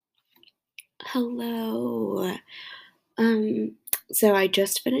Hello. Um, so I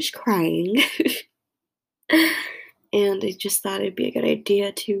just finished crying and I just thought it'd be a good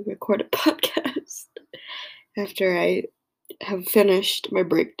idea to record a podcast after I have finished my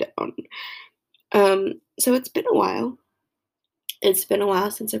breakdown. So it's been a while. It's been a while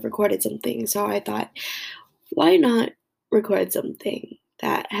since I've recorded something, so I thought, why not record something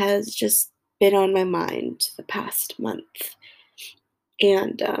that has just been on my mind the past month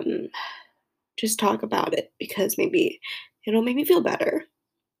and just talk about it because maybe it'll make me feel better.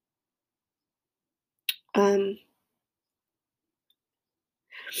 Um,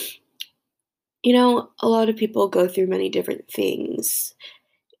 a lot of people go through many different things.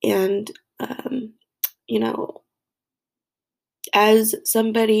 And, um, you know, as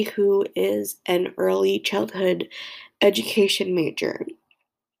somebody who is an early childhood education major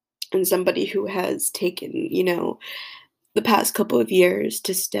and somebody who has taken, the past couple of years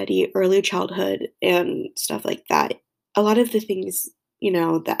to study early childhood and stuff like that, a lot of the things,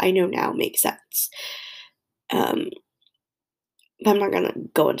 that I know now make sense. Um, but I'm not going to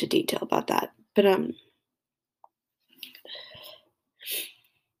go into detail about that. But,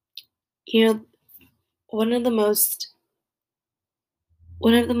 you know, one of the most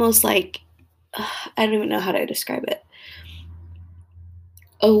like, I don't even know how to describe it.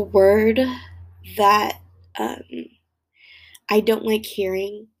 A word that um, I don't like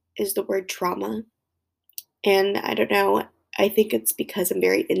hearing is the word trauma. And I don't know, I think it's because I'm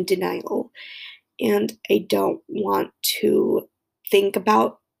very in denial and I don't want to think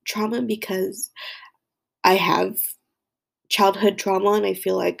about trauma because I have childhood trauma and I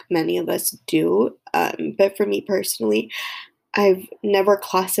feel like many of us do. But for me personally, I've never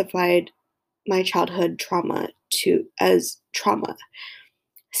classified my childhood trauma to as trauma.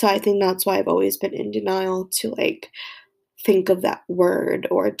 So I think that's why I've always been in denial to like think of that word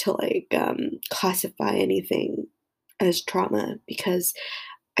or to like classify anything as trauma because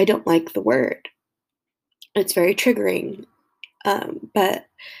I don't like the word. It's very triggering. But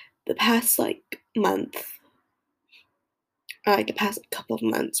the past like month, like the past couple of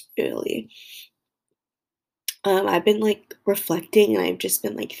months, really, I've been like reflecting and I've just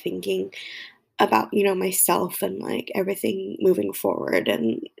been like thinking about, myself and like everything moving forward.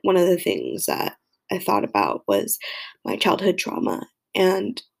 And one of the things that I thought about was my childhood trauma.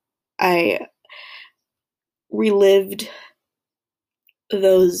 And I relived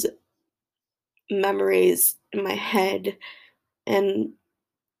those memories in my head and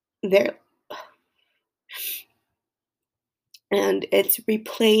they're and it's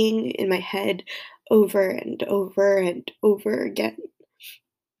replaying in my head over and over and over again.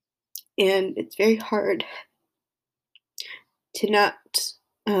 And it's very hard to not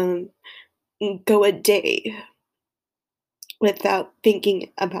um, go a day without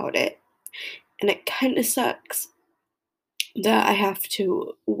thinking about it. And it kind of sucks that I have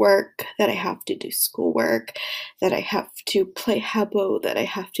to work, that I have to do schoolwork, that I have to play Habbo, that I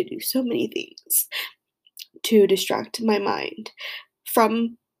have to do so many things to distract my mind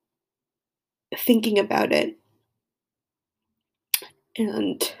from thinking about it.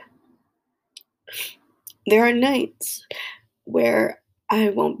 And there are nights where I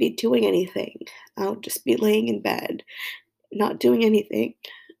won't be doing anything. I'll just be laying in bed, not doing anything.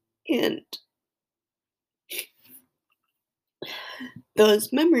 And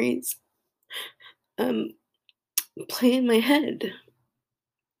those memories um, play in my head.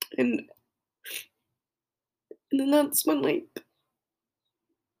 And, and then that's when, like,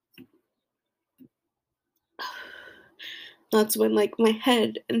 that's when, like, my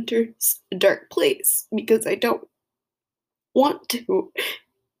head enters a dark place because I don't want to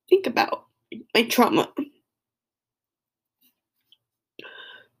think about my trauma.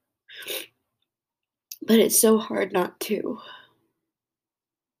 But it's so hard not to.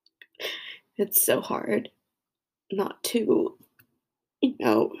 It's so hard not to, you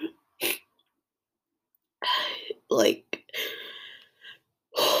know, like,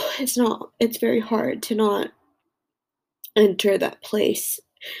 it's very hard to not enter that place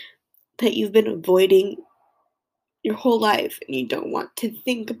that you've been avoiding your whole life and you don't want to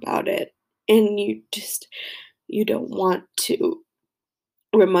think about it and you don't want to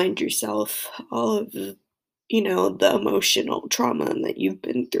remind yourself all of the emotional trauma that you've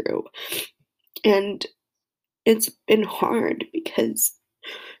been through. And it's been hard because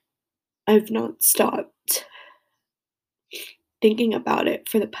I've not stopped thinking about it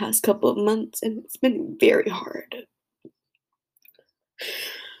for the past couple of months and it's been very hard.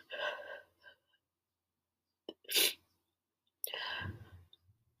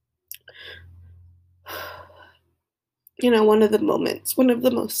 One of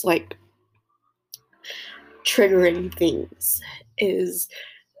the most like triggering things is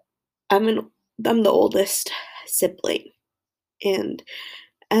I'm an I'm the oldest sibling, and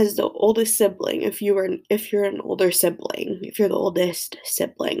as the oldest sibling, if you're an older sibling, if you're the oldest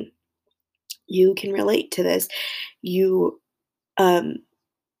sibling, you can relate to this. You um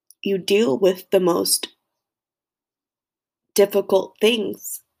you deal with the most difficult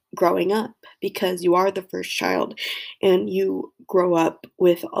things growing up because you are the first child and you grow up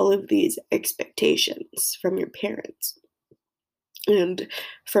with all of these expectations from your parents. And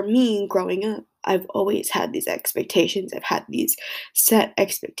for me, growing up, I've always had these expectations. I've had these set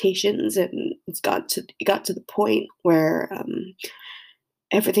expectations, and it got to the point where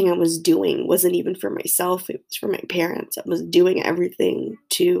everything I was doing wasn't even for myself; it was for my parents. I was doing everything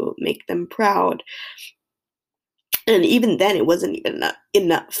to make them proud, and even then, it wasn't even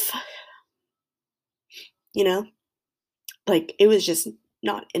enough. You know, like it was just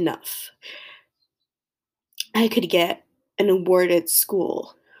not enough. I could get an award at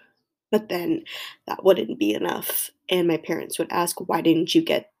school, but then that wouldn't be enough, and my parents would ask, "Why didn't you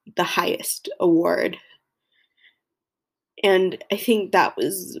get the highest award?" And I think that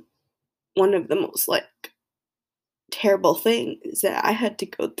was one of the most, like, terrible things that I had to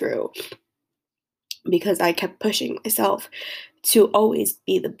go through because I kept pushing myself to always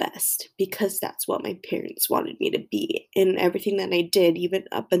be the best because that's what my parents wanted me to be, and everything that I did, even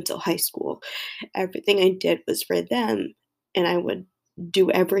up until high school, everything I did was for them, and I would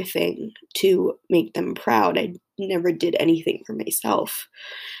do everything to make them proud. I never did anything for myself.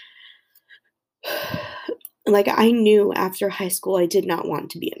 Like, I knew after high school I did not want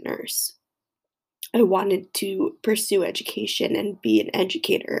to be a nurse. I wanted to pursue education and be an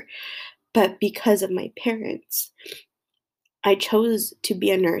educator, but because of my parents, I chose to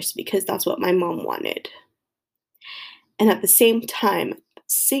be a nurse because that's what my mom wanted. And at the same time,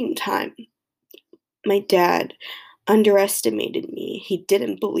 my dad underestimated me. He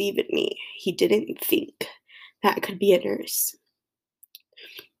didn't believe in me. He didn't think that I could be a nurse.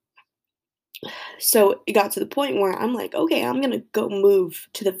 So it got to the point where I'm like, okay, I'm gonna go move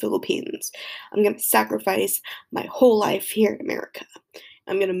to the Philippines. I'm gonna sacrifice my whole life here in America.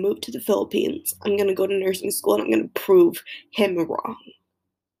 I'm gonna move to the Philippines. I'm gonna go to nursing school and I'm gonna prove him wrong.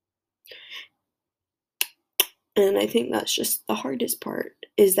 And I think that's just the hardest part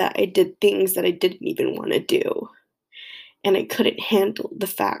is that I did things that I didn't even want to do. And I couldn't handle the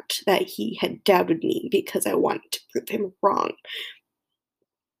fact that he had doubted me because I wanted to prove him wrong.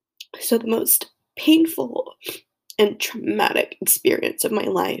 So the most painful and traumatic experience of my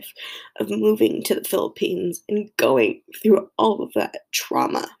life of moving to the Philippines and going through all of that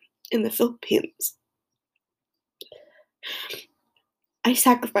trauma in the Philippines. I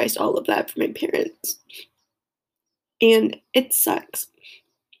sacrificed all of that for my parents. And it sucks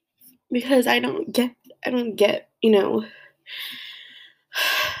because I don't get,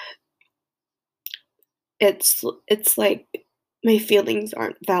 it's like my feelings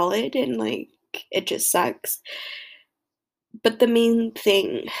aren't valid and like it just sucks. But the main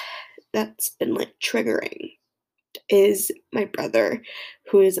thing that's been like triggering is my brother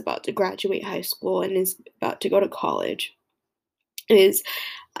who is about to graduate high school and is about to go to college is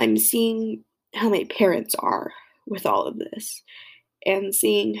I'm seeing how my parents are with all of this and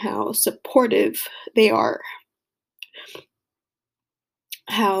seeing how supportive they are,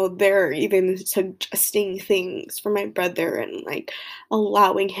 how they're even suggesting things for my brother and like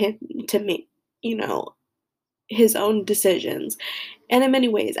allowing him to make, you know, his own decisions. And in many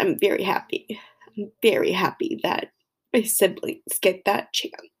ways, I'm very happy. I'm very happy that my siblings get that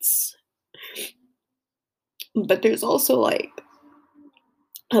chance. But there's also like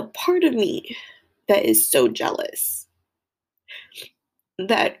a part of me that is so jealous,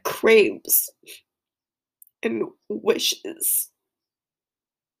 that craves and wishes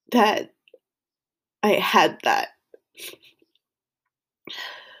that I had that.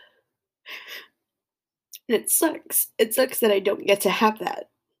 And it sucks. It sucks that I don't get to have that,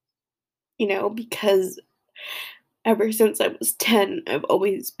 because ever since I was 10, I've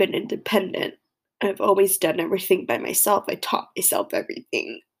always been independent. I've always done everything by myself. I taught myself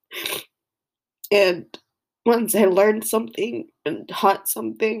everything. And once I learned something and taught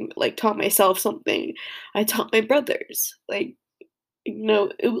something, like taught myself something, I taught my brothers. Like,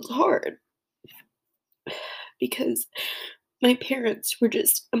 it was hard because my parents were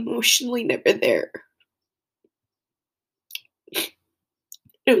just emotionally never there.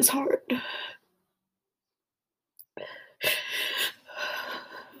 It was hard.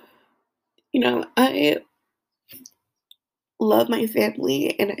 I love my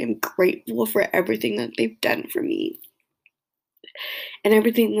family and I'm grateful for everything that they've done for me and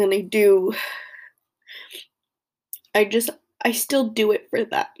everything that I do I just I still do it for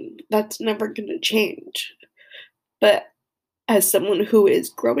them. That's never gonna change. But as someone who is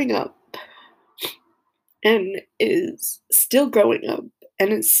growing up and is still growing up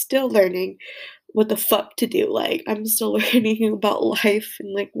and is still learning what the fuck to do, like, I'm still learning about life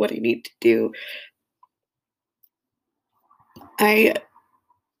and, like, what I need to do, I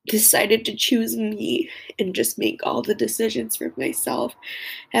decided to choose me and just make all the decisions for myself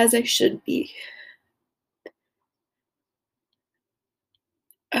as I should be.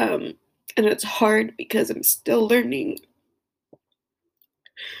 Um, and it's hard because I'm still learning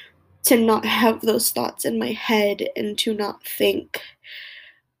to not have those thoughts in my head and to not think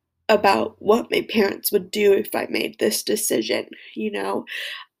about what my parents would do if I made this decision, you know?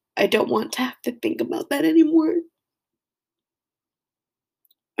 I don't want to have to think about that anymore.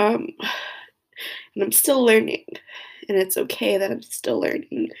 Um, and I'm still learning, and it's okay that I'm still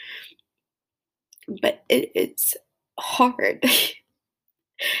learning, but it's hard.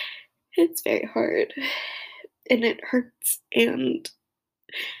 It's very hard, and it hurts, and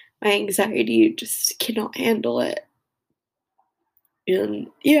my anxiety just cannot handle it. And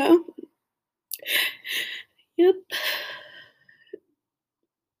yeah, yep,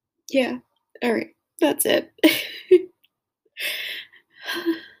 yeah. All right, that's it.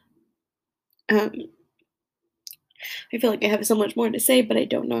 um, I feel like I have so much more to say, but I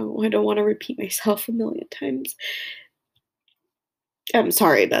don't know. I don't want to repeat myself a million times. I'm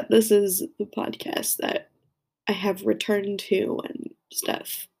sorry that this is the podcast that I have returned to and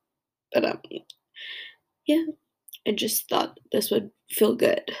stuff. But yeah, I just thought this would feel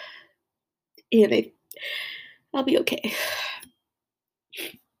good, and I'll be okay.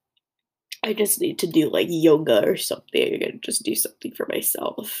 I just need to do like yoga or something and just do something for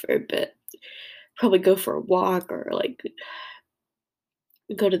myself for a bit. Probably go for a walk or like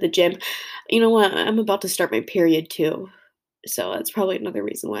go to the gym. You know what? I'm about to start my period too. So that's probably another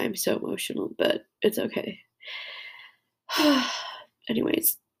reason why I'm so emotional, but it's okay.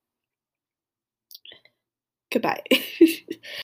 Anyways, goodbye.